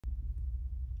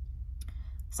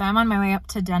So I'm on my way up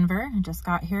to Denver. I just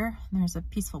got here. There's a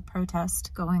peaceful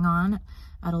protest going on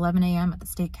at 11 a.m. at the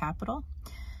state capitol.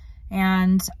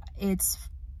 And it's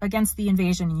against the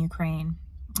invasion in Ukraine.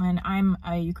 And I'm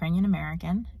a Ukrainian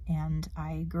American, and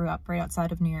I grew up right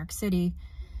outside of New York City.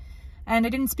 And I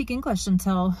didn't speak English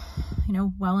until,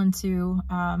 well into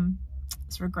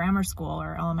sort of grammar school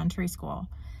or elementary school.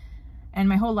 And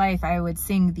my whole life, I would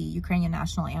sing the Ukrainian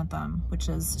national anthem, which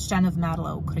is Ще не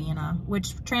вмерла Україна,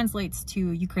 which translates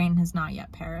to Ukraine has not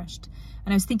yet perished.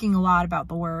 And I was thinking a lot about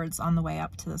the words on the way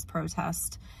up to this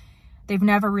protest. They've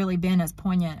never really been as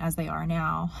poignant as they are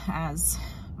now, as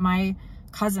my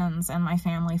cousins and my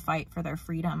family fight for their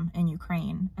freedom in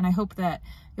Ukraine. And I hope that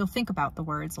you'll think about the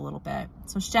words a little bit.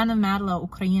 So Ще не вмерла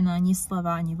Україна, ні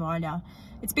слава, ні воля.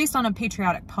 It's based on a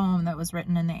patriotic poem that was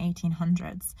written in the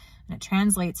 1800s. And it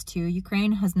translates to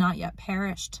Ukraine has not yet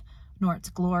perished, nor its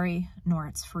glory, nor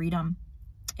its freedom.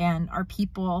 And our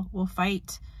people will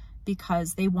fight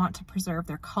because they want to preserve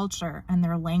their culture and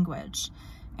their language.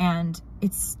 And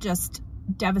it's just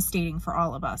devastating for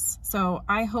all of us. So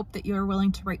I hope that you're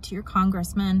willing to write to your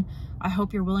congressman. I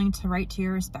hope you're willing to write to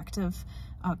your respective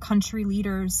country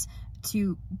leaders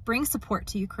to bring support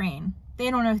to Ukraine. They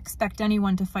don't expect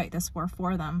anyone to fight this war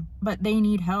for them, but they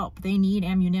need help. They need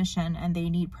ammunition, and they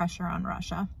need pressure on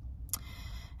Russia.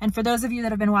 And for those of you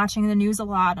that have been watching the news a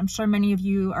lot, I'm sure many of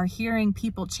you are hearing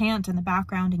people chant in the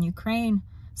background in Ukraine,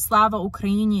 Slava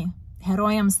Ukraini,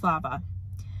 Heroyam Slava.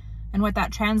 And what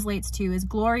that translates to is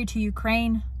glory to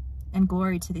Ukraine and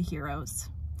glory to the heroes.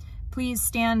 Please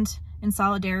stand in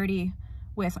solidarity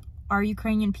with our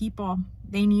Ukrainian people.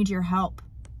 They need your help.